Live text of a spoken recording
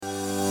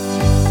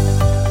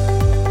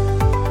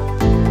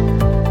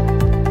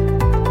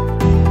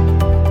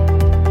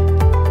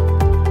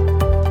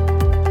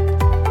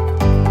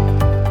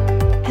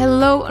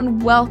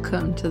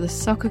Welcome to the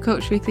Soccer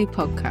Coach Weekly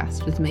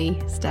podcast with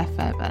me, Steph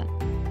Fairbairn.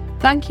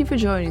 Thank you for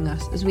joining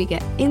us as we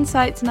get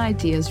insights and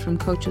ideas from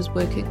coaches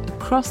working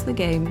across the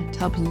game to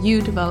help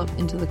you develop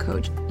into the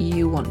coach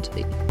you want to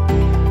be.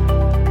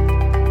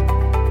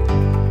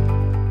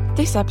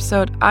 This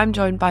episode, I'm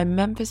joined by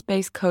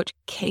Memphis-based coach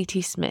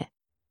Katie Smith.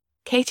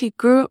 Katie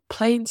grew up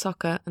playing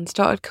soccer and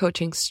started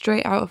coaching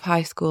straight out of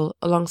high school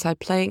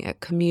alongside playing at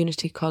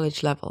community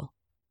college level.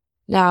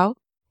 Now,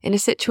 in a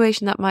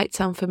situation that might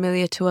sound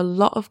familiar to a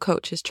lot of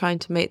coaches trying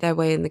to make their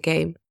way in the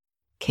game,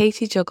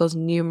 Katie juggles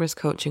numerous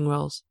coaching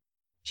roles.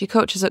 She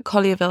coaches at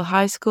Collierville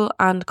High School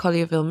and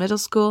Collierville Middle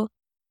School,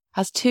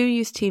 has 2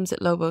 youth teams at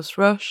Lobos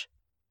Rush,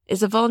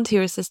 is a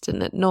volunteer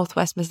assistant at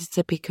Northwest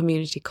Mississippi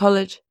Community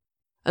College,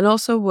 and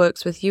also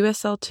works with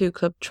USL2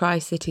 club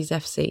Tri-Cities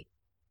FC.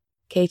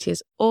 Katie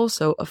is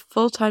also a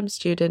full-time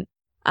student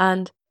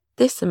and,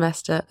 this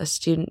semester, a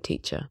student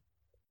teacher.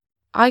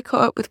 I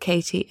caught up with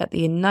Katie at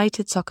the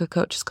United Soccer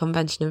Coaches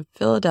Convention in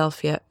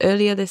Philadelphia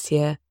earlier this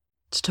year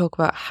to talk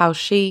about how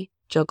she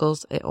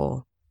juggles it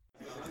all.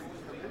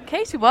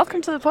 Katie,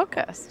 welcome to the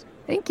podcast.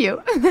 Thank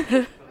you.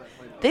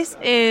 This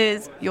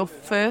is your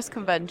first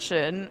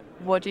convention.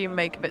 What do you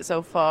make of it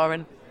so far?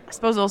 And I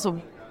suppose also,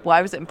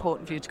 why was it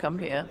important for you to come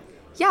here?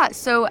 Yeah,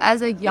 so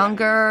as a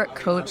younger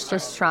coach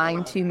just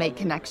trying to make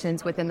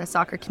connections within the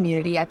soccer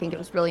community, I think it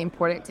was really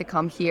important to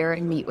come here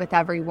and meet with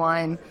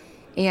everyone.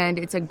 And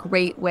it's a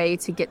great way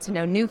to get to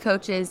know new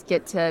coaches,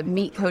 get to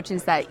meet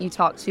coaches that you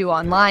talk to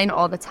online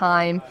all the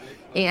time.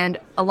 And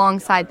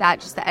alongside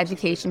that, just the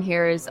education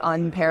here is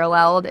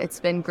unparalleled. It's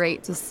been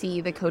great to see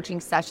the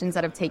coaching sessions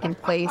that have taken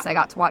place. I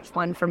got to watch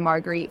one from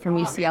Marguerite from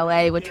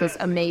UCLA, which was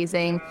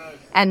amazing.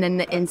 And then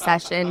the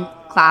in-session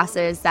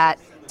classes that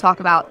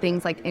talk about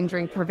things like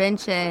injury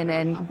prevention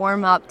and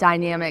warm-up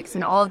dynamics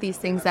and all of these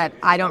things that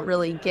I don't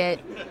really get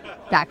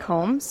back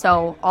home.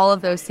 So all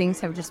of those things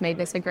have just made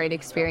this a great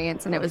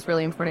experience, and it was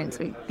really important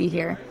to be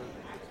here.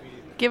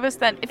 Give us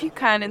then, if you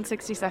can, in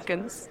 60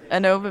 seconds,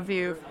 an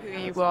overview of who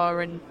you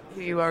are and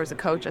who you are as a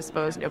coach, I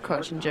suppose, in your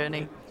coaching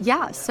journey.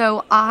 Yeah,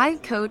 so I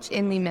coach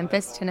in the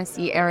Memphis,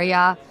 Tennessee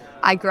area.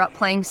 I grew up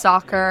playing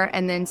soccer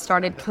and then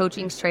started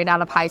coaching straight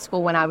out of high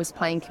school when I was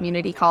playing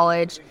community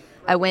college.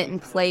 I went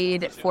and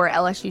played for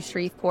LSU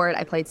Shreveport.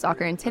 I played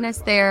soccer and tennis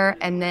there,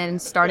 and then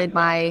started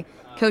my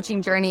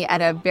coaching journey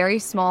at a very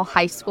small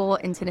high school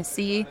in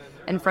Tennessee.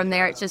 And from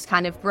there, it's just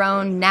kind of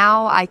grown.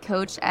 Now I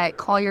coach at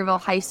Collierville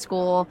High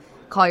School,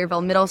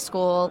 Collierville Middle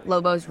School,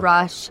 Lobos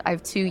Rush. I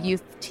have 2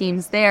 youth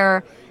teams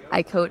there.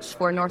 I coach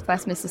for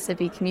Northwest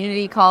Mississippi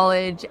Community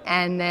College,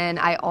 and then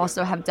I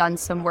also have done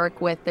some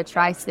work with the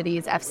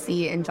Tri-Cities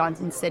FC in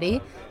Johnson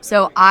City.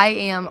 So I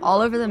am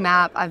all over the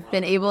map. I've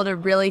been able to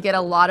really get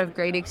a lot of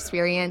great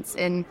experience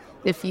in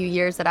the few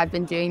years that I've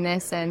been doing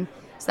this, and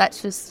so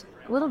that's just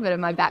a little bit of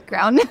my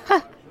background.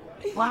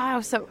 Wow,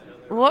 so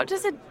what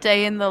does a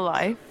day in the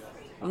life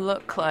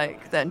look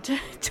like then?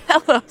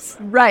 Tell us.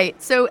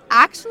 Right. So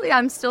actually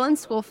I'm still in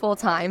school full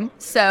time.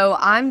 So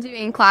I'm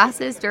doing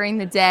classes during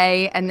the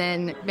day and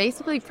then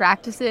basically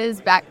practices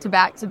back to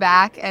back to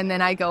back. And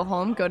then I go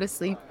home, go to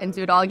sleep, and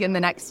do it all again the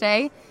next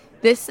day.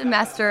 This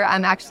semester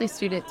I'm actually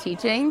student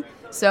teaching.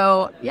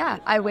 So yeah,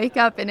 I wake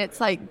up and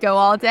it's like go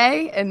all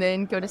day and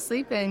then go to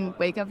sleep and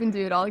wake up and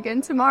do it all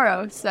again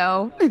tomorrow.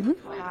 So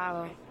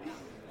wow.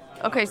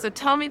 Okay, so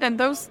tell me then,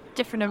 those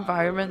different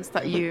environments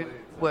that you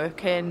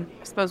work in,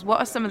 I suppose, what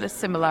are some of the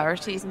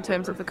similarities in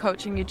terms of the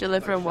coaching you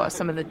deliver, and what are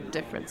some of the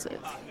differences?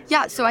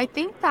 Yeah, so I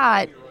think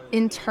that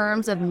in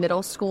terms of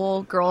middle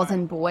school girls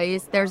and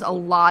boys, there's a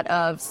lot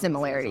of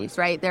similarities,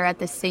 right? They're at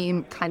the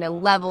same kind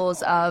of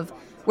levels of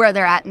where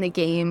they're at in the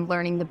game,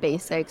 learning the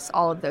basics,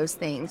 all of those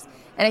things.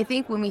 And I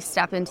think when we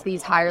step into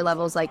these higher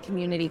levels like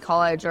community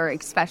college or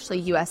especially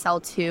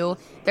USL2,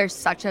 there's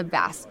such a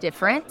vast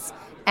difference.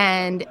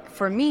 And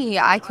for me,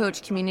 I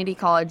coach community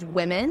college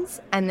women's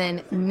and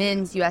then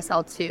men's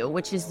USL2,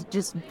 which is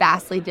just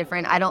vastly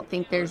different. I don't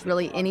think there's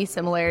really any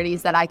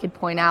similarities that I could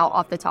point out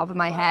off the top of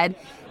my head.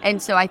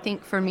 And so I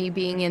think for me,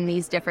 being in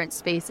these different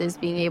spaces,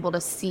 being able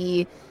to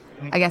see,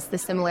 I guess, the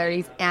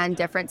similarities and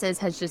differences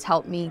has just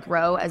helped me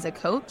grow as a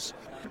coach.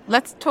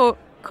 Let's talk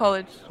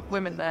college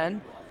women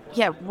then.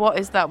 Yeah, what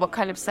is that? What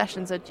kind of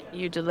sessions are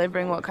you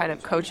delivering? What kind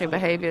of coaching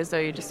behaviors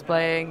are you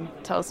displaying?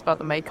 Tell us about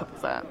the makeup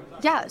of that.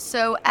 Yeah,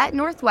 so at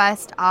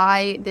Northwest,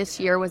 I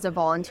this year was a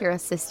volunteer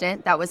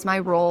assistant. That was my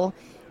role.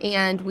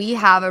 And we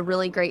have a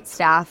really great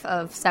staff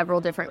of several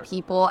different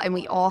people, and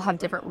we all have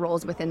different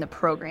roles within the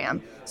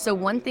program. So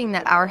one thing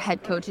that our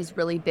head coach is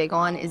really big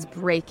on is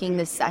breaking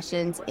the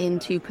sessions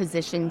into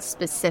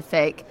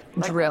position-specific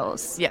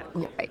drills. Yeah.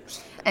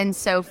 Right. And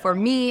so for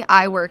me,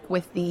 I work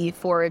with the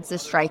forwards, the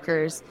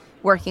strikers,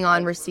 working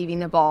on receiving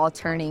the ball,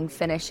 turning,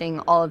 finishing,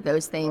 all of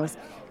those things.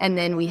 And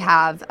then we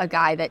have a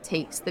guy that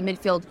takes the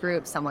midfield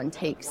group, someone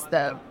takes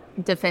the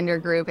defender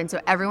group. And so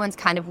everyone's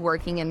kind of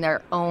working in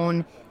their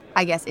own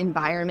I guess,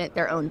 environment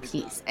their own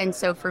piece. And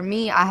so for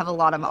me, I have a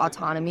lot of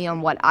autonomy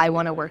on what I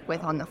want to work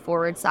with on the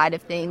forward side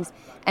of things.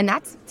 And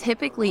that's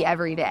typically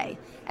every day.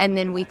 And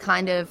then we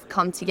kind of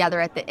come together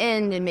at the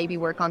end and maybe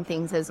work on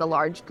things as a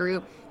large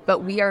group.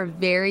 But we are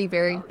very,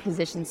 very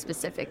position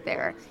specific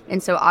there.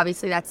 And so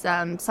obviously that's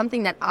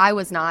something that I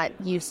was not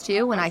used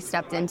to when I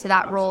stepped into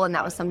that role. And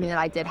that was something that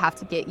I did have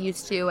to get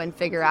used to and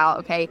figure out,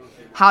 okay,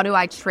 how do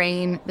I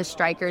train the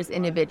strikers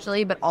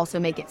individually, but also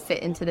make it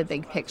fit into the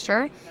big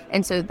picture?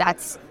 And so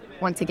that's,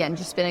 once again,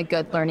 just been a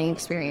good learning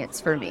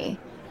experience for me.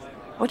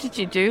 What did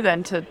you do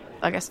then to,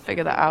 I guess,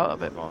 figure that out a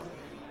bit more?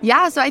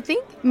 Yeah, so I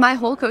think my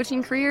whole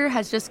coaching career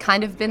has just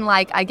kind of been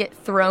like I get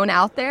thrown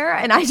out there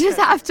and I just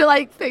have to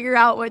like figure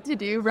out what to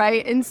do,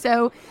 right? And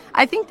so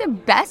I think the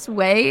best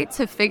way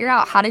to figure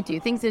out how to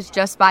do things is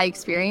just by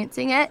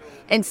experiencing it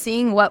and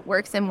seeing what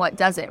works and what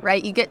doesn't,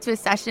 right? You get to a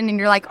session and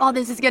you're like, oh,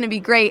 this is going to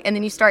be great. And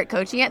then you start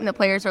coaching it and the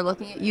players are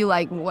looking at you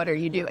like, what are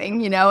you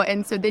doing?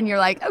 And so then you're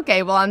like,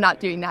 okay, well, I'm not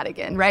doing that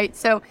again, right?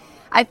 So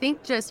I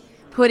think just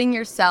putting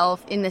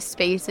yourself in the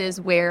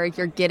spaces where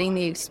you're getting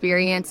the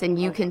experience and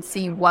you can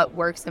see what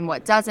works and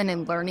what doesn't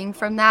and learning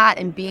from that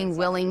and being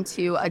willing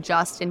to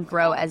adjust and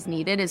grow as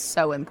needed is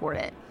so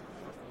important.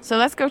 So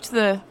let's go to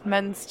the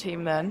men's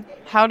team then.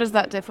 How does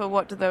that differ?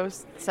 What do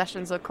those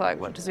sessions look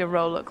like? What does your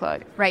role look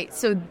like? Right.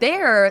 So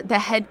there, the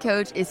head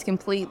coach is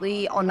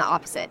completely on the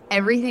opposite.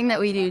 Everything that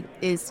we do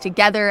is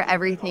together.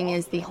 Everything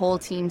is the whole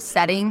team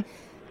setting.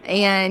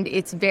 And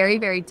it's very,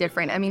 very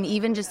different. I mean,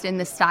 even just in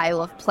the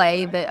style of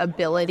play, the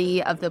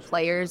ability of the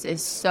players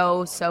is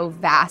so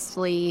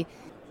vastly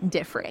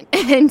different.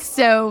 And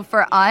so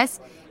for us,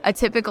 a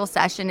typical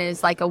session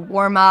is like a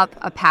warm-up,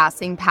 a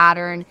passing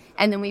pattern,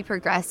 and then we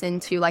progress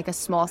into like a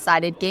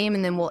small-sided game,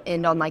 and then we'll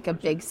end on like a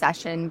big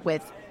session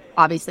with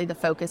obviously the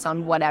focus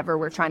on whatever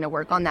we're trying to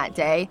work on that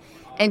day.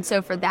 And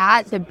so for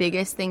that, the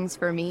biggest things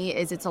for me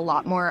is it's a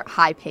lot more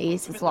high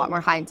pace. It's a lot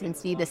more high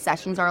intensity. The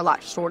sessions are a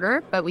lot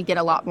shorter, but we get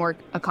a lot more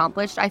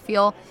accomplished, I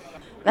feel.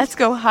 Let's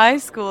go high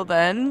school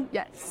then.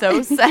 Yes.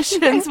 So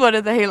sessions, what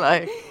are they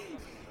like?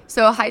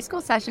 So high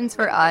school sessions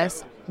for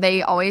us,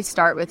 they always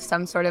start with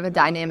some sort of a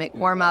dynamic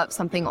warm-up,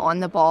 something on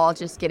the ball,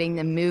 just getting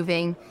them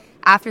moving.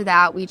 After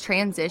that, we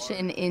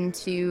transition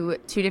into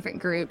two different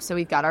groups. So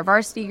we've got our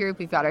varsity group,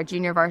 we've got our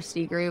junior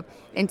varsity group,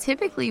 and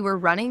typically we're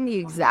running the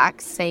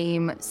exact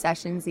same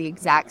sessions, the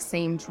exact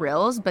same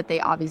drills, but they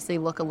obviously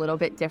look a little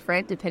bit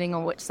different depending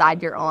on which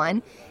side you're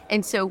on.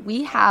 And so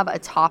we have a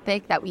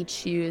topic that we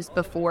choose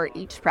before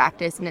each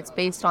practice, and it's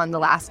based on the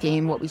last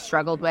game, what we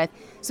struggled with.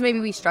 So maybe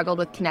we struggled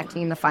with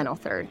connecting in the final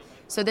third.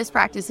 So this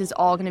practice is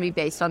all going to be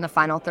based on the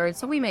final third.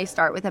 So we may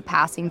start with a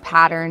passing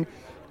pattern.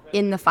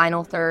 In the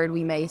final third,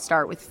 we may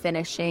start with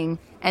finishing,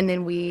 and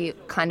then we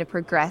kind of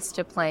progress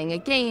to playing a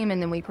game,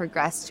 and then we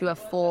progress to a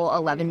full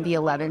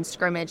 11v11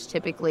 scrimmage,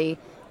 typically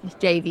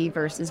JV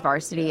versus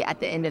varsity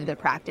at the end of the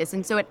practice.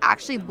 And so it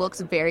actually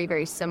looks very,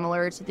 very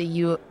similar to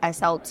the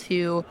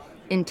USL2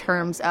 in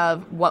terms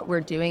of what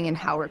we're doing and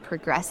how we're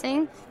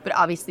progressing, but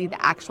obviously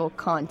the actual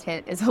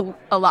content is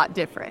a lot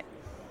different.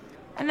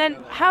 And then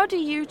how do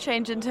you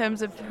change in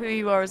terms of who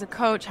you are as a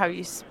coach, how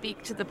you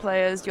speak to the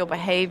players, your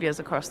behaviors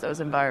across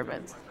those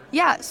environments?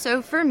 Yeah,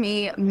 so for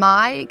me,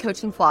 my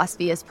coaching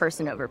philosophy is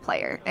person over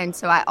player. And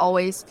so I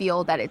always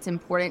feel that it's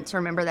important to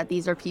remember that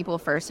these are people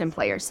first and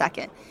players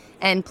second.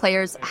 And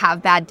players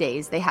have bad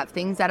days. They have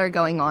things that are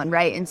going on,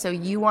 right? And so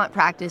you want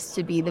practice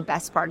to be the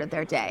best part of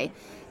their day.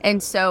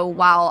 And so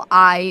while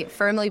I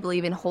firmly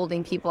believe in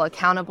holding people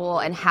accountable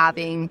and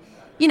having,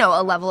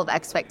 a level of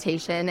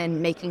expectation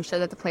and making sure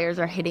that the players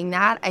are hitting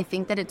that, I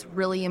think that it's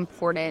really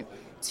important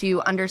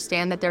to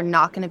understand that they're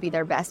not going to be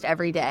their best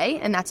every day,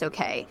 and that's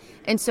okay.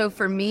 And so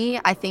for me,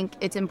 I think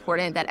it's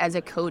important that as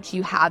a coach,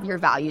 you have your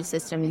value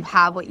system, you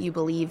have what you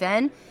believe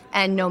in,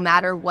 and no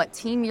matter what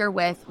team you're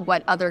with,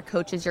 what other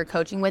coaches you're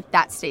coaching with,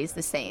 that stays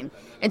the same.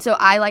 And so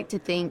I like to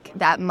think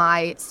that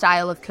my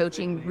style of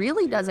coaching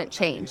really doesn't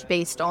change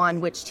based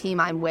on which team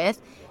I'm with.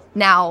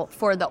 Now,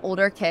 for the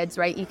older kids,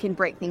 right, you can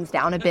break things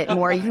down a bit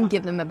more, you can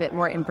give them a bit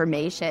more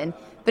information.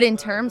 But in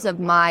terms of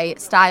my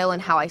style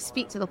and how I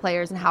speak to the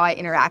players and how I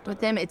interact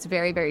with them, it's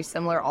very, very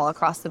similar all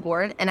across the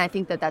board. And I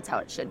think that that's how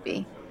it should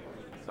be.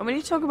 And when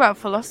you talk about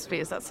philosophy,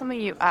 is that something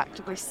you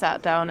actively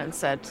sat down and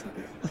said,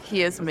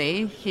 here's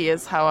me,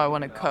 here's how I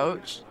want to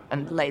coach,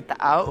 and laid that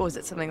out? Or was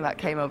it something that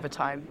came over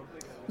time?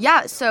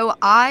 Yeah, so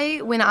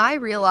when I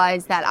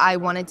realized that I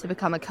wanted to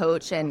become a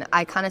coach, and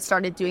I kind of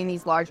started doing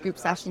these large group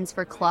sessions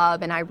for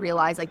club, and I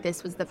realized like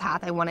this was the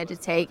path I wanted to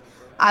take,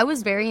 I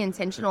was very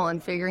intentional in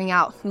figuring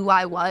out who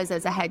I was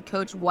as a head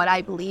coach, what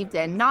I believed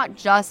in, not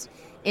just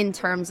in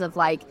terms of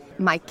like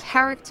my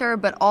character,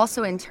 but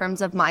also in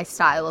terms of my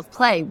style of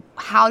play.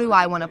 How do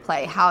I want to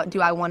play? How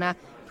do I want to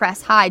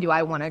press high? Do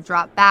I want to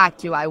drop back?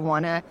 Do I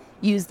want to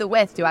use the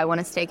width? Do I want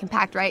to stay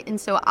compact, right? And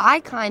so I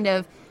kind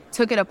of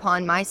took it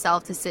upon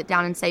myself to sit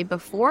down and say,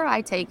 before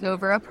I take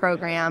over a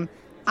program,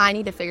 I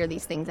need to figure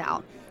these things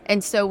out.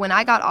 And so when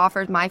I got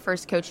offered my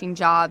first coaching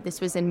job,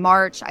 this was in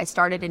March, I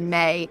started in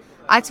May,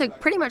 I took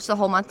pretty much the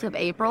whole month of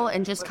April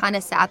and just kind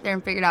of sat there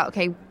and figured out,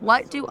 okay,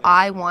 what do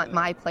I want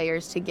my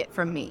players to get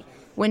from me?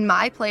 When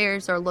my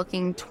players are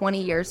looking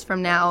 20 years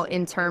from now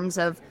in terms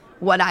of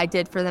what I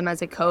did for them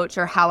as a coach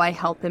or how I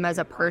helped them as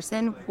a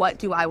person, what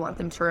do I want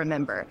them to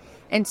remember?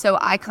 And so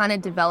I kind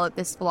of developed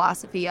this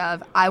philosophy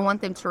of I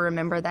want them to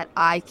remember that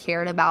I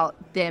cared about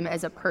them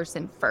as a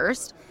person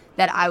first,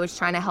 that I was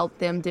trying to help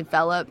them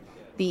develop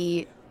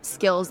the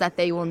skills that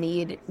they will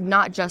need,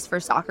 not just for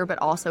soccer, but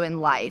also in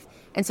life.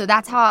 And so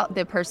that's how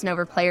the person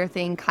over player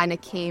thing kind of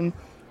came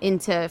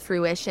into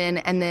fruition.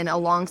 And then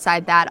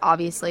alongside that,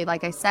 obviously,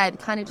 like I said,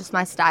 kind of just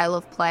my style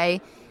of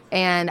play.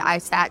 And I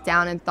sat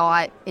down and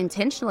thought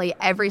intentionally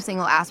every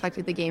single aspect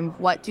of the game,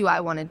 what do I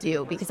want to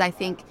do? Because I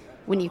think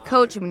when you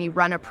coach and when you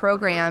run a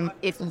program,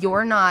 if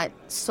you're not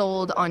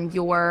sold on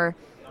your,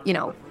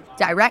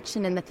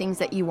 direction and the things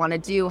that you want to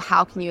do,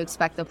 how can you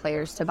expect the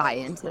players to buy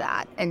into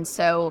that? And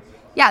so,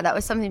 yeah, that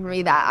was something for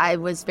me that I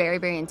was very,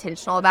 very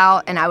intentional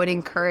about. And I would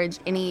encourage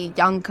any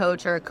young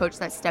coach or a coach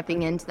that's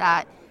stepping into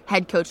that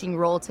head coaching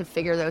role to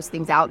figure those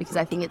things out, because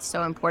I think it's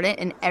so important,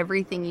 and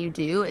everything you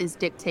do is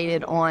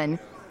dictated on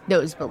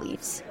those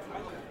beliefs.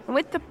 And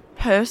with the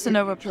person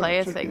over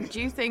player thing,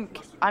 do you think,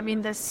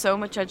 there's so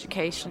much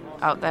education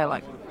out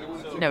there,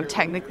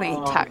 technically,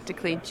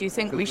 tactically, do you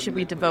think we should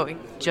be devoting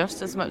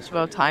just as much of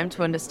our time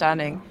to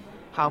understanding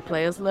how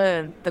players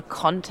learn, the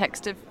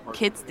context of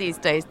kids these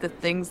days, the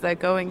things they're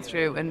going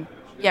through, and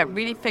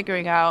really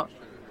figuring out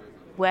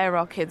where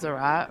our kids are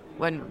at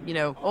when,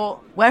 or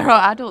where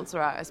our adults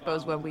are at, I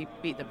suppose, when we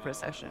beat them for a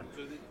session?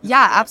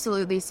 Yeah,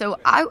 absolutely. So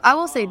I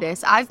will say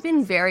this. I've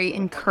been very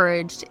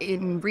encouraged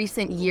in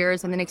recent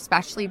years, and then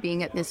especially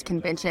being at this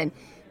convention,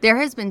 there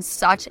has been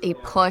such a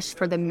push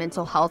for the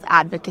mental health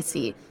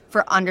advocacy,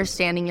 for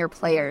understanding your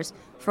players,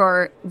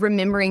 for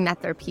remembering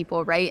that they're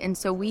people, right? And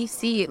so we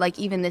see,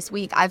 even this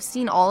week, I've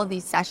seen all of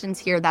these sessions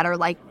here that are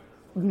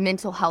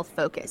mental health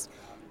focused,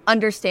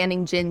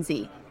 understanding Gen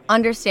Z,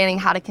 understanding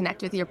how to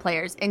connect with your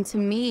players. And to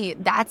me,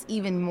 that's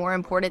even more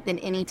important than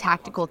any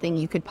tactical thing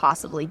you could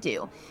possibly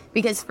do.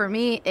 Because for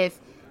me, if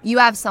you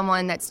have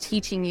someone that's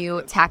teaching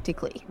you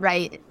tactically,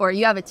 right? Or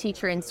you have a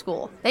teacher in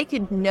school, they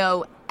could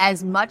know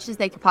as much as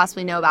they could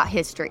possibly know about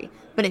history.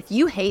 But if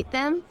you hate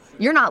them,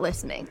 you're not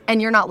listening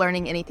and you're not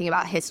learning anything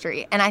about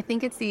history. And I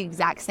think it's the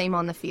exact same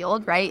on the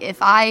field, right? If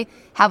I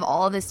have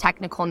all of this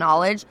technical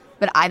knowledge,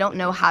 but I don't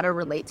know how to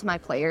relate to my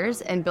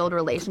players and build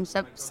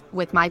relationships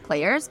with my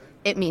players,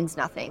 it means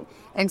nothing.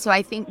 And so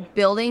I think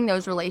building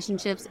those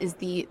relationships is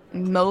the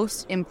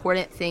most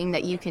important thing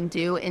that you can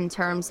do in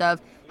terms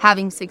of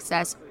having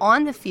success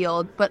on the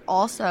field, but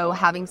also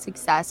having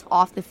success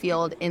off the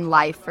field in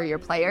life for your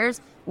players,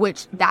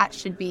 which that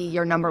should be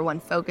your number one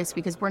focus,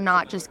 because we're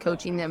not just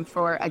coaching them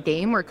for a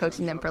game, we're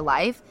coaching them for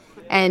life.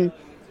 And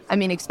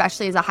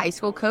especially as a high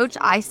school coach,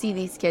 I see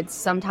these kids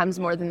sometimes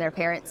more than their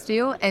parents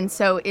do. And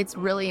so it's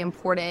really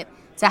important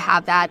to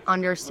have that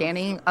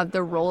understanding of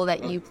the role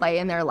that you play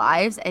in their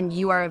lives, and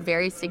you are a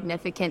very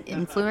significant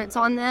influence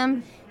on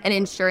them, and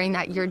ensuring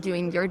that you're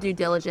doing your due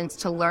diligence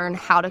to learn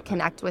how to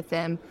connect with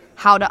them,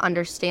 how to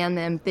understand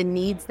them, the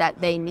needs that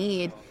they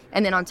need.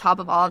 And then on top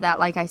of all of that,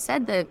 like I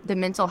said, the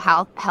mental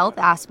health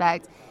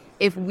aspect,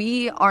 if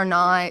we are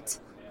not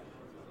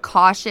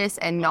cautious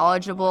and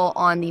knowledgeable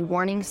on the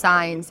warning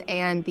signs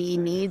and the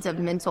needs of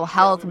mental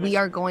health, we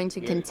are going to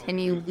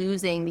continue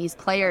losing these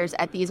players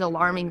at these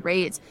alarming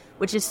rates,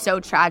 which is so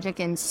tragic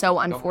and so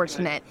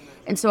unfortunate.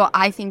 And so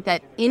I think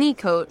that any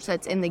coach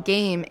that's in the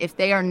game, if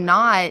they are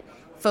not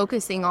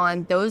focusing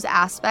on those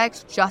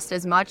aspects just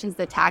as much as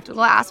the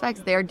tactical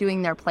aspects, they're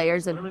doing their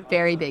players a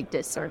very big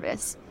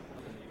disservice.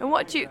 And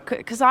what do you,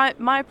 because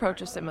my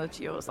approach is similar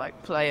to yours,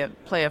 player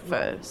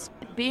first.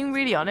 Being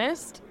really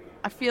honest,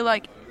 I feel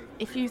like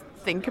if you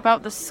think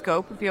about the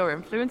scope of your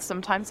influence,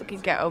 sometimes it can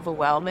get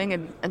overwhelming,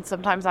 and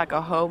sometimes I go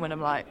home and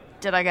I'm like,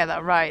 did I get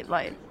that right?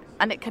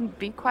 And it can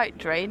be quite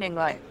draining.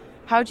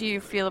 How do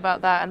you feel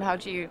about that, and how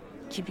do you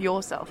keep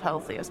yourself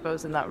healthy, I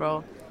suppose, in that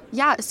role?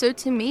 Yeah, so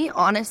to me,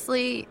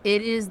 honestly,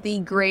 it is the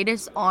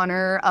greatest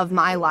honor of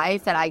my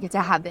life that I get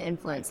to have the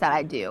influence that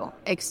I do,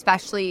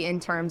 especially in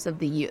terms of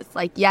the youth.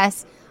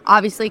 Yes,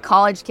 obviously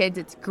college kids,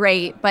 it's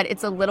great, but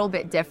it's a little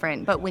bit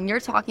different. But when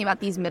you're talking about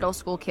these middle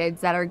school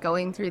kids that are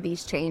going through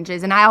these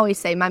changes, and I always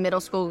say my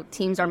middle school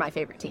teams are my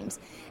favorite teams,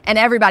 and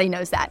everybody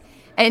knows that.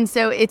 And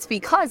so it's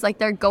because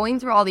they're going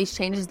through all these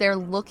changes. They're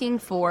looking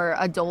for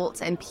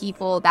adults and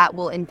people that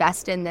will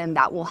invest in them,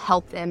 that will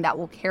help them, that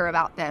will care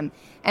about them.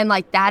 And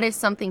that is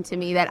something to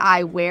me that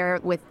I wear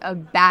with a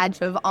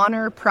badge of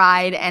honor,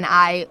 pride, and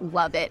I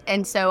love it.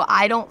 And so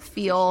I don't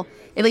feel,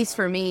 at least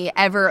for me,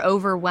 ever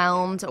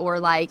overwhelmed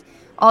or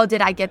oh,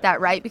 did I get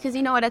that right? Because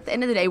you know what, at the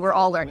end of the day, we're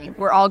all learning.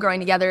 We're all growing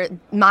together.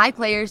 My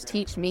players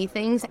teach me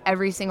things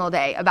every single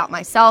day about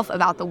myself,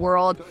 about the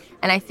world.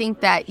 And I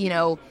think that,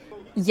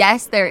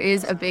 yes, there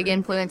is a big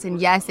influence,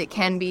 and yes, it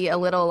can be a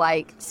little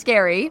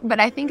scary, but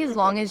I think as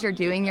long as you're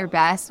doing your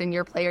best and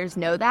your players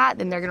know that,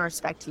 then they're going to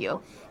respect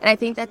you. And I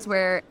think that's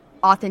where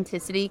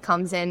authenticity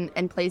comes in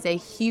and plays a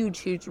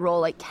huge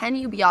role. Like, can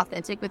you be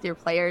authentic with your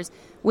players?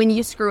 When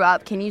you screw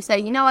up, can you say,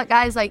 you know what,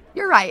 guys, like,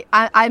 you're right,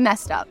 I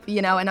messed up,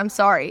 and I'm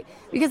sorry?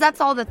 Because that's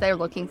all that they're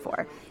looking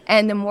for.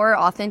 And the more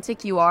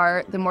authentic you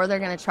are, the more they're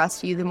going to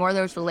trust you, the more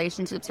those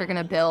relationships are going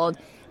to build.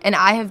 And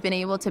I have been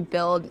able to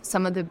build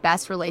some of the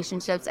best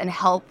relationships and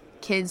help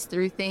kids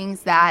through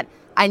things that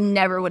I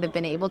never would have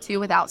been able to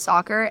without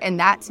soccer. And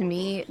that to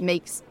me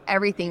makes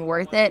everything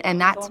worth it. And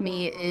that to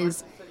me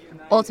is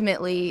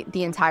ultimately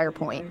the entire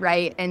point,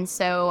 right? And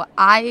so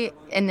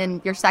and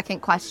then your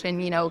second question,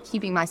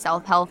 keeping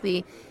myself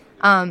healthy.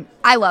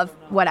 I love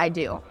what I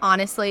do.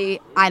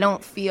 Honestly, I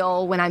don't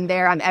feel when I'm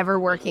there I'm ever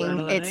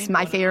working. It's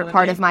my favorite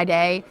part of my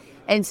day.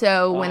 And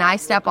so when I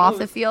step off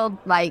the field,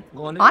 like,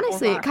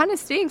 honestly, it kind of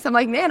stinks. I'm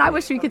like, man, I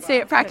wish we could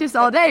stay at practice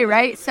all day,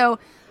 right? So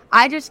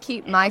I just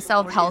keep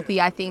myself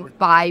healthy, I think,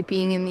 by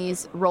being in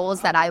these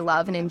roles that I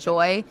love and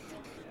enjoy.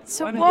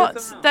 So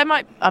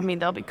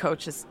there'll be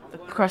coaches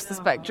across the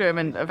spectrum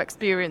and of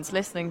experience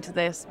listening to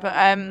this, but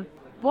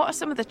what are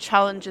some of the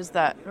challenges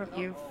that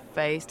you've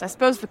faced? I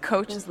suppose for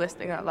coaches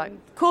listening are like,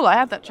 cool, I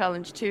have that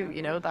challenge too,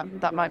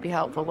 that might be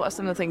helpful. What are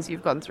some of the things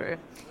you've gone through?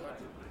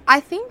 I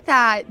think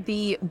that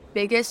the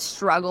biggest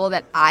struggle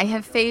that I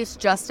have faced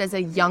just as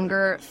a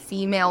younger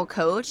female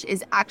coach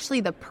is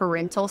actually the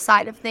parental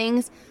side of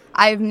things.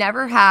 I've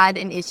never had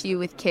an issue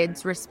with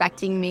kids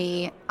respecting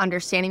me,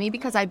 understanding me,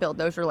 because I build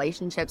those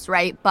relationships,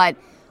 right? But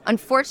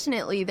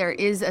unfortunately, there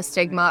is a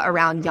stigma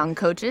around young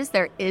coaches.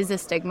 There is a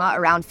stigma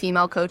around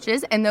female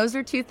coaches. And those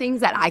are two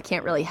things that I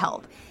can't really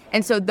help.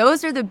 And so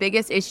those are the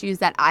biggest issues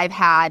that I've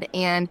had.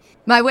 And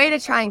my way to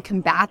try and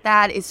combat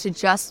that is to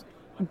just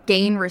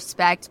gain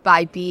respect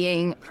by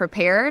being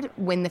prepared.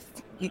 When the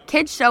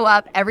kids show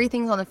up,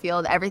 everything's on the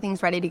field,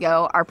 everything's ready to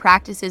go. Our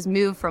practices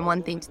move from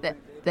one thing to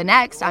the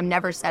next. I'm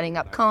never setting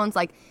up cones.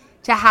 Like,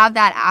 to have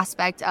that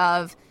aspect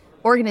of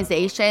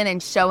organization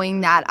and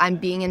showing that I'm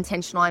being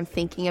intentional, I'm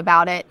thinking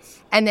about it.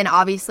 And then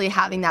obviously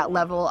having that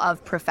level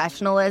of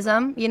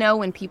professionalism,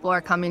 when people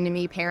are coming to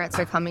me, parents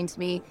are coming to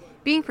me,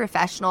 being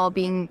professional,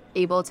 being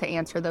able to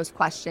answer those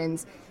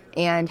questions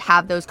and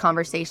have those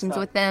conversations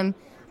with them.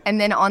 And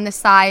then on the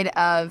side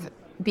of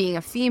being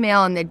a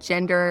female and the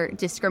gender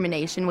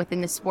discrimination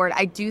within the sport,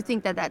 I do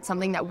think that that's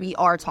something that we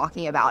are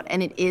talking about,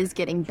 and it is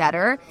getting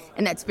better.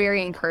 And that's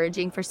very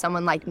encouraging for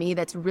someone like me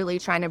that's really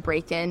trying to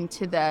break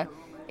into the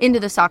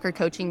soccer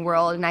coaching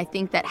world. And I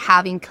think that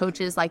having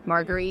coaches like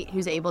Marguerite,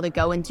 who's able to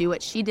go and do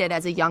what she did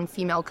as a young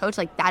female coach,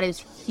 like, that is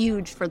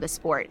huge for the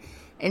sport.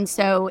 And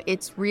so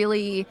it's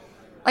really,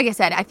 like I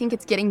said, I think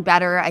it's getting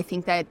better. I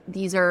think that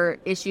these are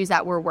issues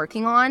that we're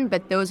working on,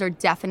 but those are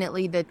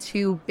definitely the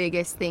two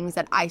biggest things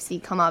that I see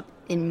come up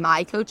in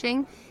my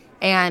coaching.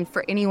 And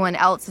for anyone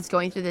else that's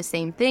going through the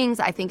same things,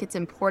 I think it's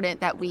important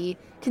that we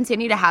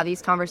continue to have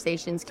these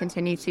conversations,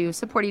 continue to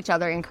support each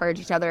other, encourage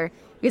each other,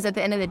 because at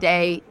the end of the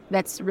day,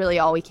 that's really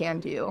all we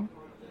can do.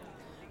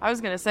 I was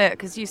going to say it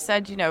because you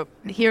said,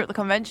 here at the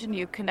convention,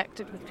 you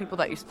connected with people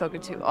that you've spoken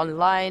to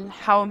online.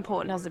 How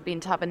important has it been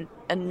to have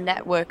a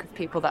network of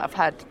people that have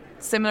had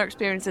similar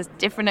experiences,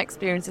 different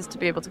experiences, to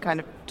be able to kind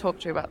of talk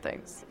to you about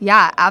things?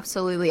 Yeah,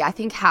 absolutely. I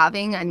think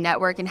having a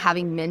network and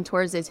having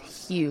mentors is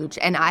huge.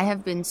 And I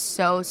have been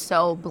so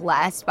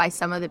blessed by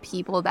some of the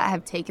people that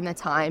have taken the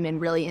time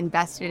and really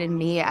invested in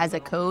me as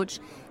a coach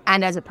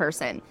and as a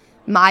person.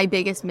 My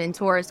biggest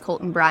mentor is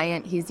Colton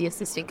Bryant. He's the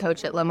assistant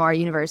coach at Lamar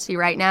University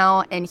right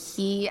now, and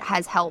he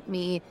has helped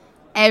me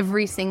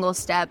every single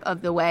step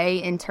of the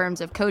way in terms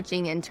of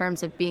coaching, in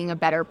terms of being a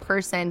better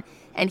person.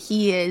 And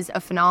he is a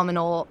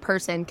phenomenal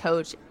person,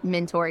 coach,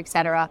 mentor,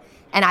 etc.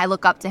 And I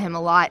look up to him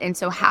a lot. And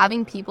so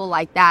having people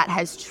like that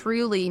has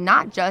truly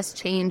not just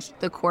changed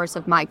the course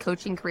of my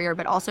coaching career,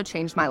 but also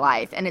changed my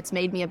life. And it's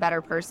made me a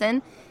better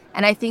person.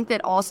 And I think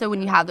that also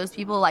when you have those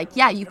people, like,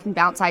 yeah, you can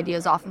bounce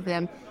ideas off of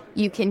them,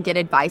 you can get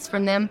advice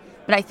from them.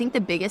 But I think the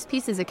biggest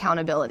piece is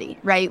accountability,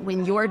 right?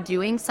 When you're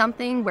doing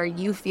something where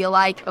you feel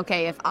like,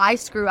 okay, if I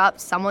screw up,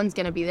 someone's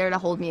going to be there to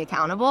hold me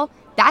accountable,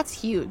 that's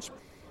huge.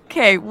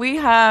 Okay, we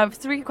have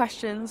 3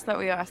 questions that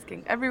we are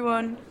asking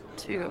everyone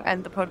to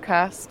end the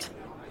podcast.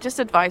 Just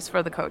advice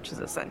for the coaches,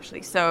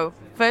 essentially. So,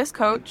 first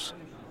coach,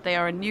 they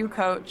are a new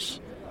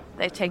coach.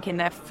 They're taking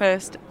their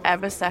first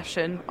ever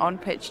session on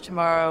pitch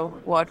tomorrow.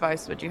 What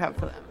advice would you have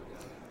for them?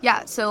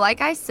 Yeah, so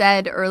like I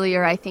said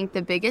earlier, I think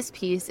the biggest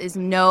piece is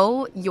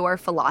know your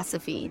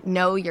philosophy,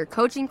 know your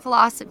coaching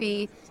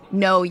philosophy,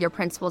 know your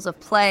principles of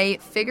play,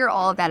 figure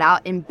all of that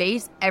out and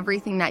base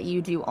everything that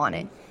you do on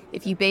it.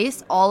 If you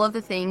base all of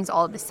the things,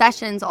 all of the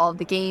sessions, all of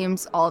the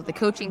games, all of the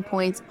coaching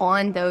points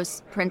on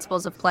those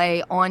principles of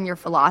play, on your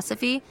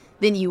philosophy,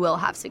 then you will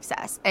have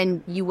success.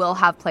 And you will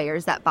have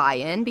players that buy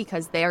in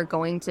because they are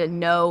going to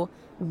know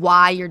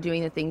why you're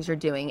doing the things you're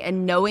doing.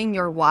 And knowing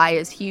your why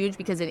is huge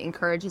because it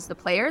encourages the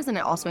players and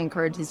it also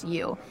encourages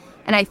you.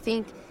 And I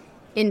think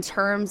in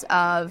terms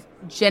of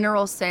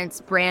general sense,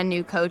 brand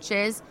new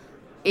coaches,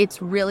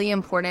 it's really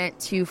important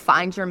to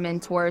find your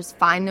mentors,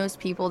 find those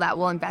people that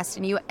will invest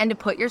in you, and to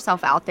put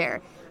yourself out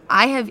there.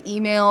 I have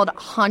emailed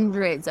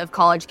hundreds of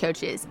college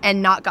coaches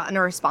and not gotten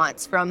a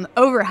response from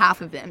over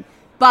half of them.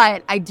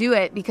 But I do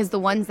it because the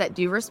ones that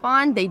do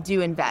respond, they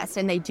do invest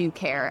and they do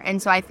care.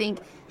 And so I think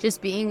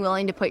just being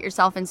willing to put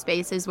yourself in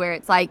spaces where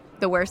it's like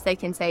the worst they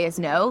can say is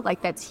no,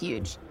 like that's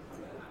huge.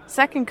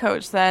 Second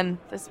coach then,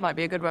 this might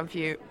be a good one for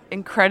you,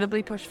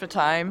 incredibly pushed for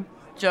time,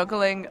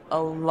 juggling a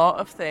lot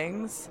of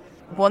things,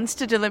 wants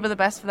to deliver the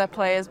best for their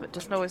players, but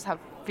doesn't always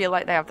feel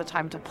like they have the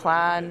time to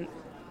plan.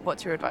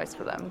 What's your advice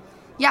for them?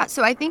 Yeah,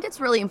 so I think it's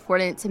really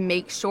important to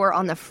make sure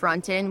on the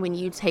front end when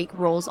you take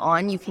roles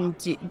on, you can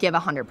give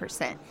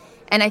 100%.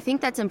 And I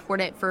think that's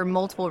important for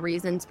multiple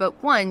reasons.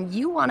 But one,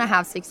 you want to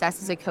have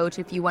success as a coach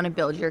if you want to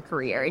build your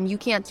career. And you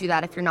can't do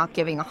that if you're not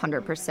giving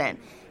 100%.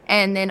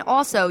 And then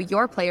also,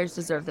 your players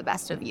deserve the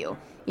best of you.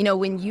 You know,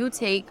 when you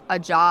take a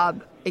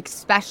job,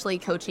 especially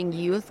coaching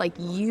youth, like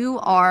you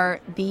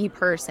are the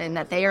person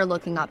that they are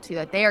looking up to,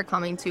 that they are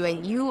coming to,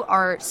 and you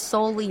are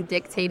solely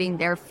dictating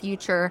their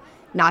future,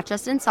 not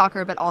just in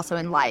soccer, but also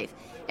in life.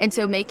 And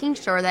so making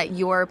sure that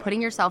you're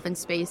putting yourself in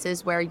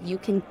spaces where you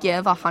can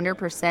give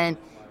 100%,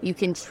 you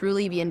can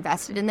truly be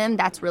invested in them,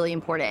 that's really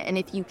important. And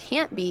if you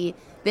can't be,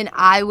 then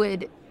I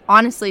would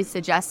honestly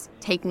suggest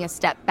taking a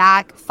step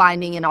back,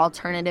 finding an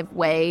alternative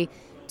way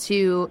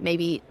to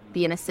maybe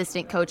be an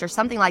assistant coach or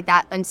something like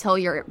that until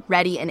you're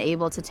ready and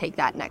able to take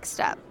that next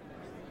step.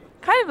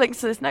 Kind of links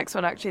to this next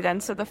one actually then.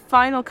 So the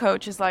final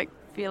coach is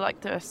feel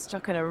like they're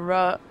stuck in a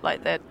rut,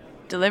 like they're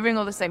delivering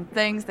all the same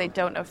things, they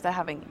don't know if they're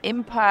having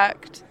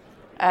impact,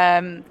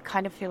 kind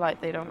of feel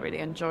like they don't really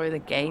enjoy the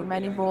game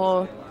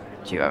anymore.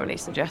 Do you have any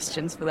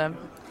suggestions for them?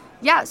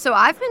 Yeah, so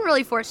I've been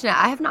really fortunate.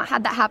 I have not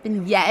had that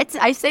happen yet.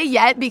 I say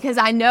yet because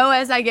I know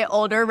as I get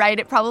older, right,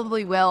 it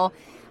probably will.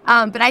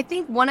 But I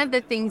think one of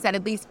the things that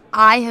at least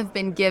I have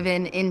been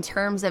given in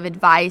terms of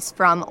advice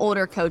from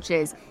older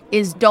coaches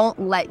is don't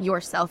let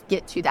yourself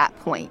get to that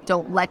point.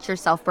 Don't let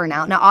yourself burn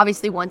out. Now,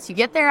 obviously, once you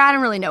get there, I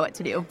don't really know what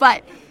to do.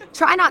 But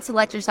try not to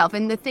let yourself.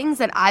 And the things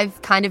that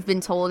I've kind of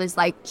been told is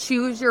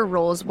choose your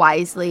roles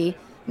wisely.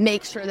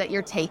 Make sure that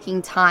you're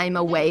taking time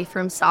away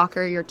from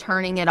soccer. You're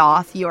turning it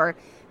off. You're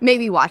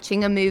maybe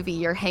watching a movie.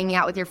 You're hanging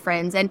out with your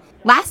friends. And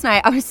last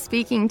night I was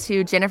speaking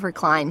to Jennifer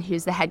Klein,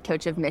 who's the head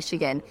coach of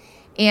Michigan.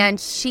 And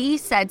she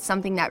said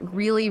something that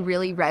really,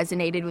 really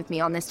resonated with me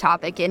on this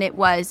topic. And it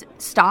was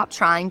stop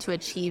trying to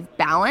achieve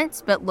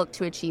balance, but look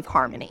to achieve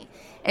harmony.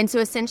 And so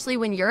essentially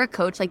when you're a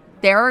coach,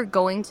 there are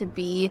going to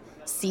be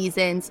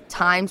seasons,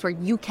 times where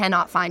you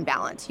cannot find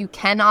balance. You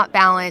cannot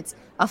balance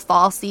a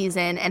fall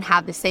season and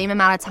have the same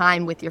amount of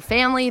time with your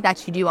family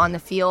that you do on the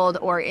field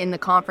or in the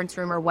conference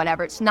room or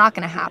whatever. It's not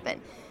going to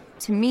happen.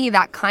 To me,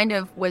 that kind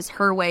of was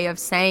her way of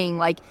saying,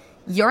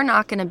 you're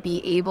not going to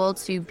be able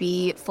to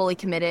be fully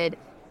committed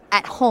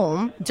at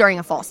home during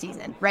a fall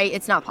season, right?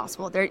 It's not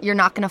possible. You're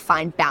not going to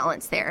find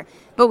balance there.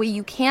 But what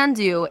you can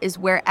do is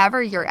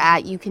wherever you're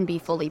at, you can be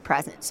fully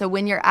present. So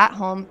when you're at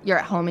home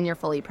and you're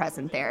fully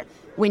present there.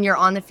 When you're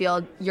on the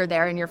field, you're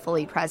there and you're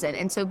fully present.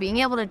 And so being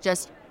able to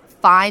just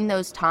find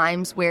those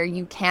times where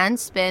you can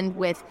spend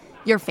with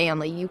your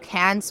family, you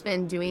can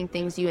spend doing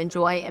things you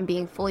enjoy and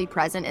being fully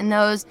present in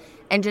those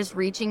and just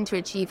reaching to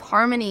achieve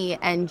harmony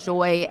and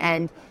joy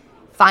and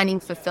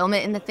finding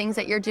fulfillment in the things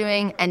that you're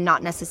doing and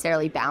not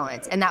necessarily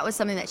balance. And that was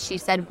something that she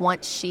said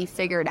once she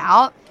figured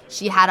out,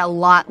 she had a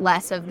lot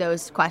less of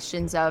those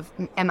questions of,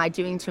 am I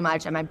doing too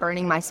much? Am I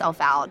burning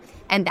myself out?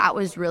 And that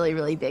was really,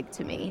 really big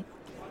to me.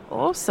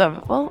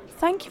 Awesome. Well,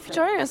 thank you for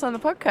joining us on the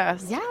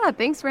podcast. Yeah,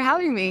 thanks for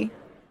having me.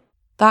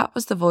 That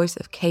was the voice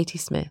of Katie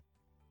Smith.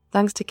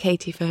 Thanks to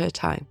Katie for her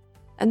time.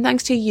 And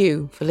thanks to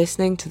you for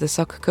listening to the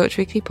Soccer Coach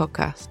Weekly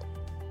podcast.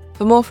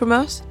 For more from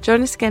us,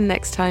 join us again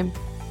next time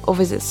or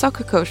visit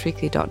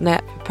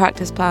soccercoachweekly.net for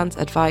practice plans,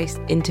 advice,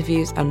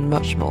 interviews and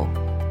much more.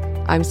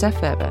 I'm Steph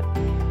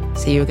Fairbairn.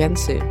 See you again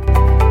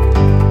soon.